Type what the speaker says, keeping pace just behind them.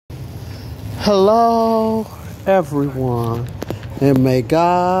Hello, everyone, and may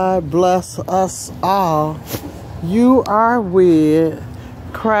God bless us all. You are with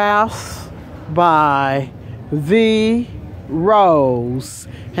Crafts by The Rose,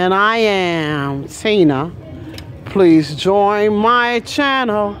 and I am Tina. Please join my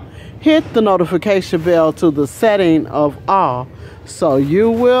channel. Hit the notification bell to the setting of all so you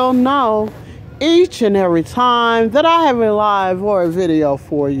will know each and every time that I have a live or a video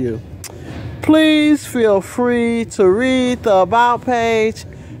for you. Please feel free to read the About page,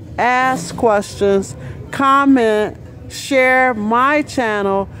 ask questions, comment, share my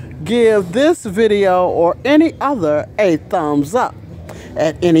channel, give this video or any other a thumbs up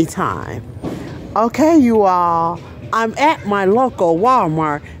at any time. Okay, you all, I'm at my local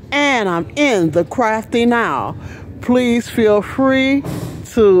Walmart and I'm in the crafting aisle. Please feel free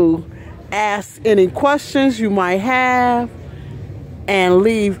to ask any questions you might have and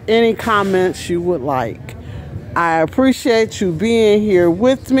leave any comments you would like. I appreciate you being here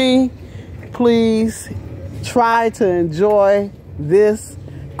with me. Please try to enjoy this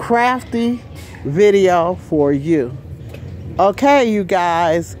crafty video for you. Okay, you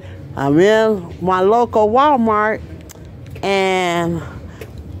guys, I'm in my local Walmart and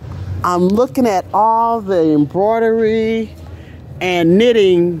I'm looking at all the embroidery and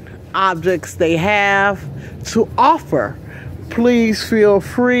knitting objects they have to offer. Please feel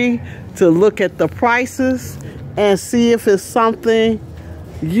free to look at the prices and see if it's something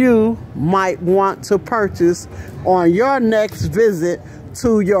you might want to purchase on your next visit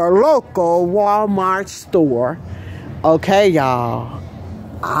to your local Walmart store. Okay, y'all,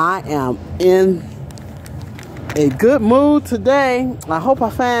 I am in a good mood today. I hope I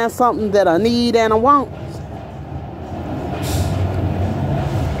find something that I need and I want.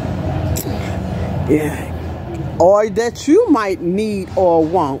 Yeah. Or that you might need or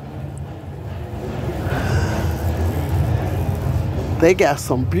want. They got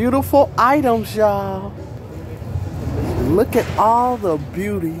some beautiful items, y'all. Look at all the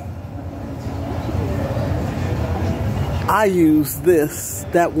beauty. I use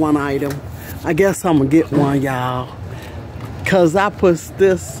that one item. I guess I'm gonna get one, y'all, cause I put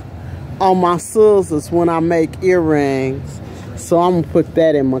this on my scissors when I make earrings. So I'm gonna put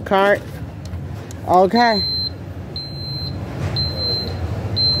that in my cart. Okay.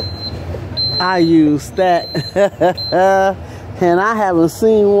 I use that and I haven't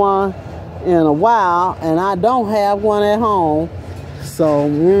seen one in a while and I don't have one at home, so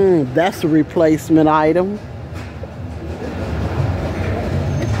that's a replacement item.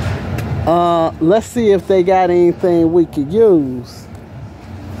 Let's see if they got anything we could use,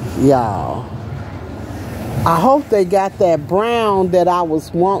 y'all. I hope they got that brown that I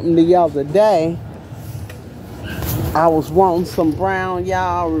was wanting the other day. I was wanting some brown,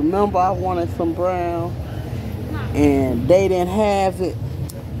 y'all. Remember, I wanted some brown and they didn't have it.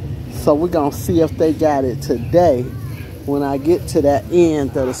 So we're gonna see if they got it today when I get to that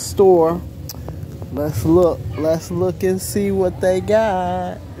end of the store. Let's look and see what they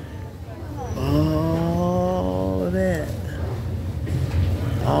got. All of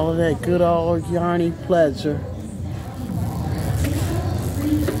that good old yarny pleasure.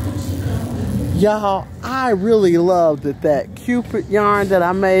 Y'all, I really loved that Cupid yarn that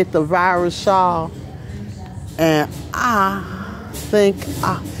I made, the virus shawl. And I think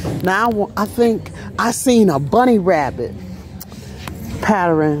I seen a bunny rabbit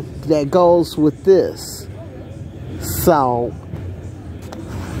pattern that goes with this. So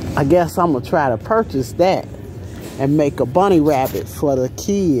I guess I'm gonna try to purchase that and make a bunny rabbit for the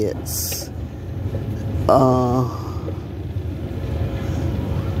kids.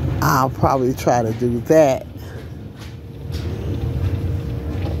 I'll probably try to do that.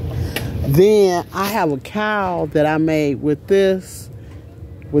 Then I have a cowl that I made with this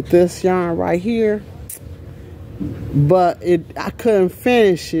yarn right here, but I couldn't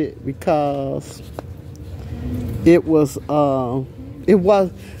finish it because it was a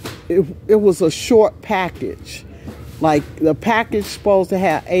short package. Like, the package supposed to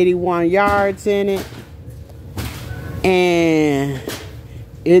have 81 yards in it, and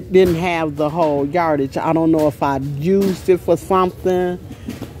it didn't have the whole yardage. I don't know if I used it for something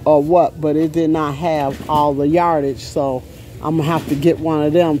or what, but it did not have all the yardage. So I'm gonna have to get one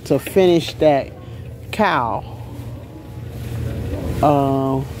of them to finish that cowl.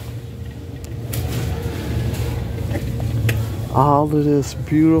 All of this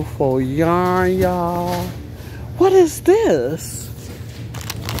beautiful yarn, y'all. What is this?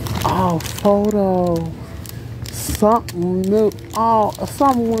 Oh, photo. Something new. Oh,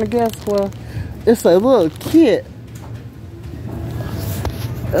 something, I guess, for, it's a little kit.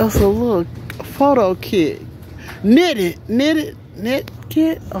 It's a little photo kit. Knit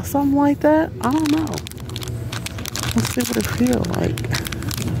kit or something like that. I don't know. Let's see what it feels like.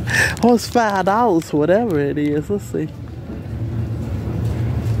 Oh, it's $5, whatever it is. Let's see.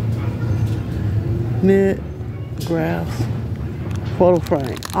 Knit graphs photo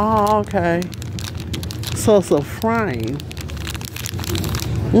frame. Oh, okay. So it's a frame.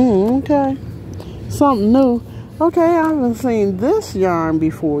 Okay. Something new. Okay, I haven't seen this yarn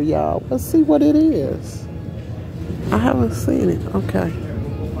before, y'all. Let's see what it is. I haven't seen it. Okay.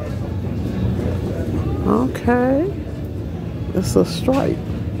 Okay. It's a stripe.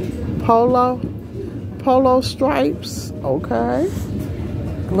 Polo stripes. Okay.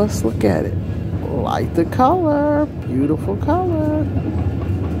 Let's look at it. Like the color. Beautiful color.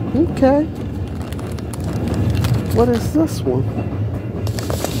 Okay. What is this one?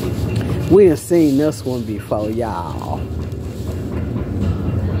 We have seen this one before, y'all.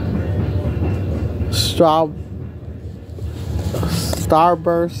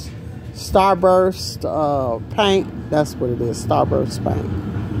 Starburst paint. That's what it is. Starburst paint.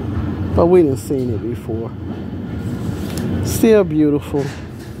 But we done seen it before. Still beautiful.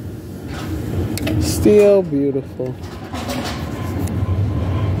 Still beautiful.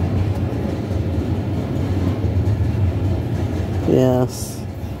 Yes.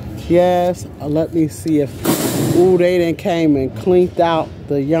 Yes. Let me see if... Ooh, they done came and cleaned out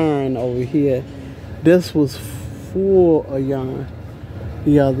the yarn over here. This was full of yarn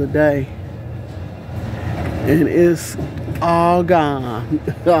the other day. And it's all gone.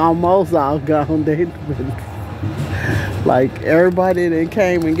 Almost all gone. They like everybody that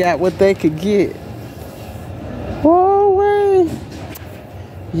came and got what they could get. Oh, wait.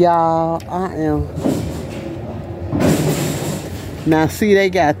 Y'all, I am. Now, see,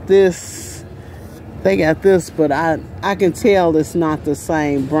 they got this. They got this, but I can tell it's not the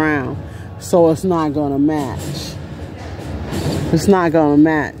same brown. So it's not going to match. It's not going to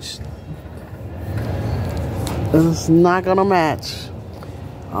match. It's not going to match.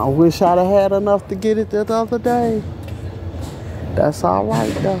 I wish I'd have had enough to get it the other day. That's all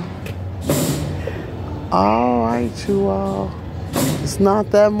right, though. All right, you all. It's not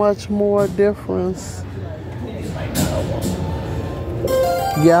that much more difference.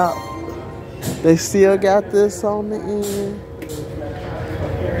 Yep. They still got this on the end.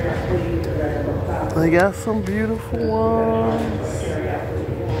 They got some beautiful ones.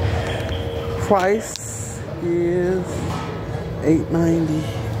 Price is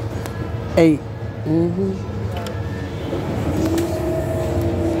 $8.98.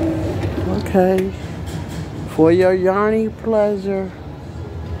 Okay. For your yarny pleasure.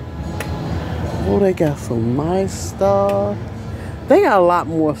 Oh, they got some nice stuff. They got a lot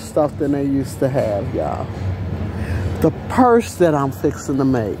more stuff than they used to have, y'all. The purse that I'm fixing to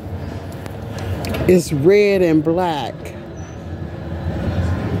make is red and black.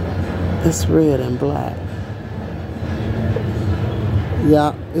 It's red and black.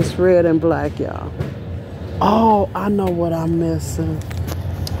 Yeah, it's red and black, y'all. Oh, I know what I'm missing.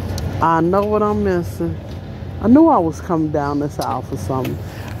 I know what I'm missing. I knew I was coming down this aisle for something.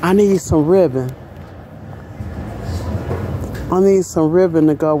 I need some ribbon. I need some ribbon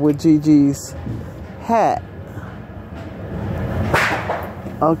to go with Gigi's hat.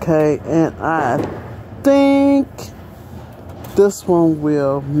 Okay, and I think this one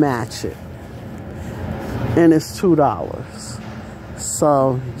will match it. And it's $2.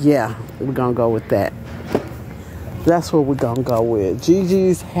 So, yeah, we're going to go with that. That's what we're going to go with.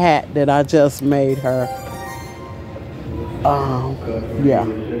 Gigi's hat that I just made her. Yeah.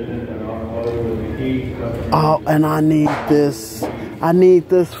 Oh, and I need this. I need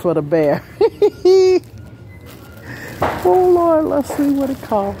this for the bear. Oh, Lord, let's see what it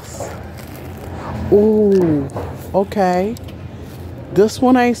costs. Ooh, okay. This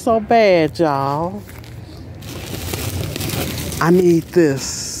one ain't so bad, y'all. I need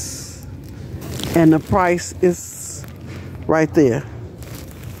this. And the price is right there.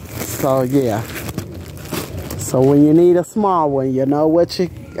 So, yeah. So, when you need a small one, you know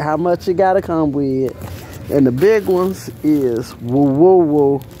how much you gotta come with. And the big ones is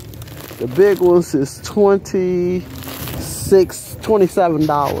woo. The big ones is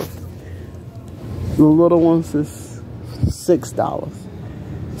 $27. The little ones is $6.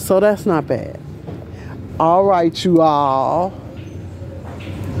 So that's not bad. All right, you all.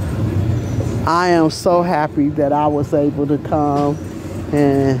 I am so happy that I was able to come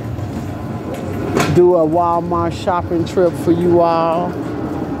and do a Walmart shopping trip for you all.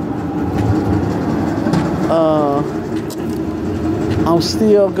 I'm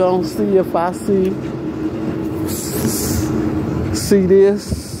still gonna see if I see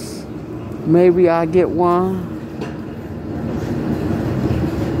this. Maybe I get one.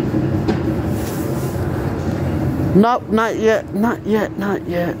 Nope, not yet, not yet, not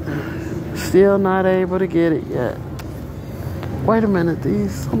yet. Still not able to get it yet. Wait a minute,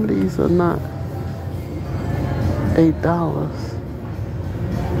 some of these are not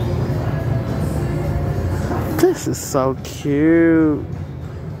 $8. This is so cute.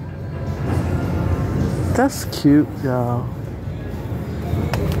 That's cute, y'all.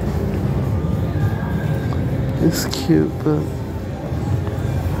 It's cute, but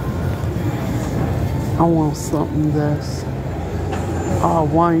I want something that's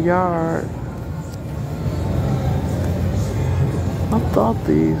 1 yard. I thought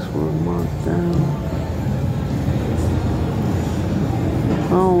these were marked down. I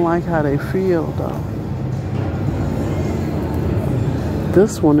don't like how they feel though.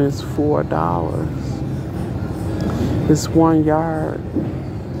 This one is $4. It's 1 yard.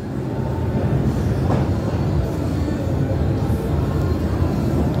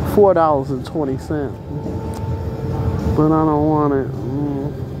 $4.20. But I don't want it.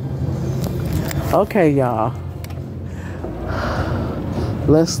 Okay, y'all.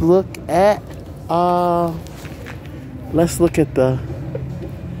 Let's look at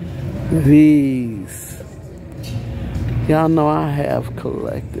these. Y'all know I have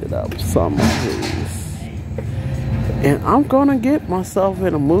collected up some of these. And I'm gonna get myself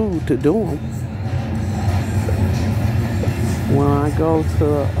in a mood to do them. When I go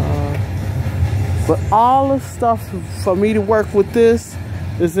to, but all the stuff for me to work with this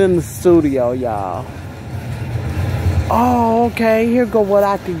is in the studio, y'all. Oh, okay, here go what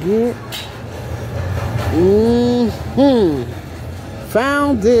I could get.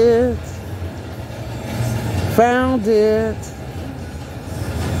 Found it. Found it.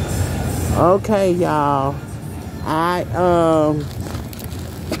 Okay, y'all. I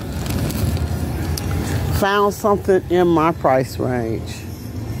found something in my price range.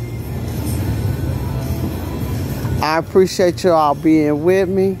 I appreciate you all being with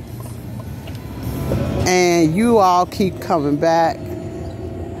me. And you all keep coming back.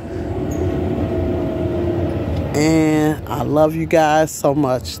 And I love you guys so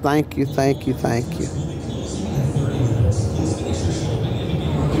much. Thank you, thank you, thank you.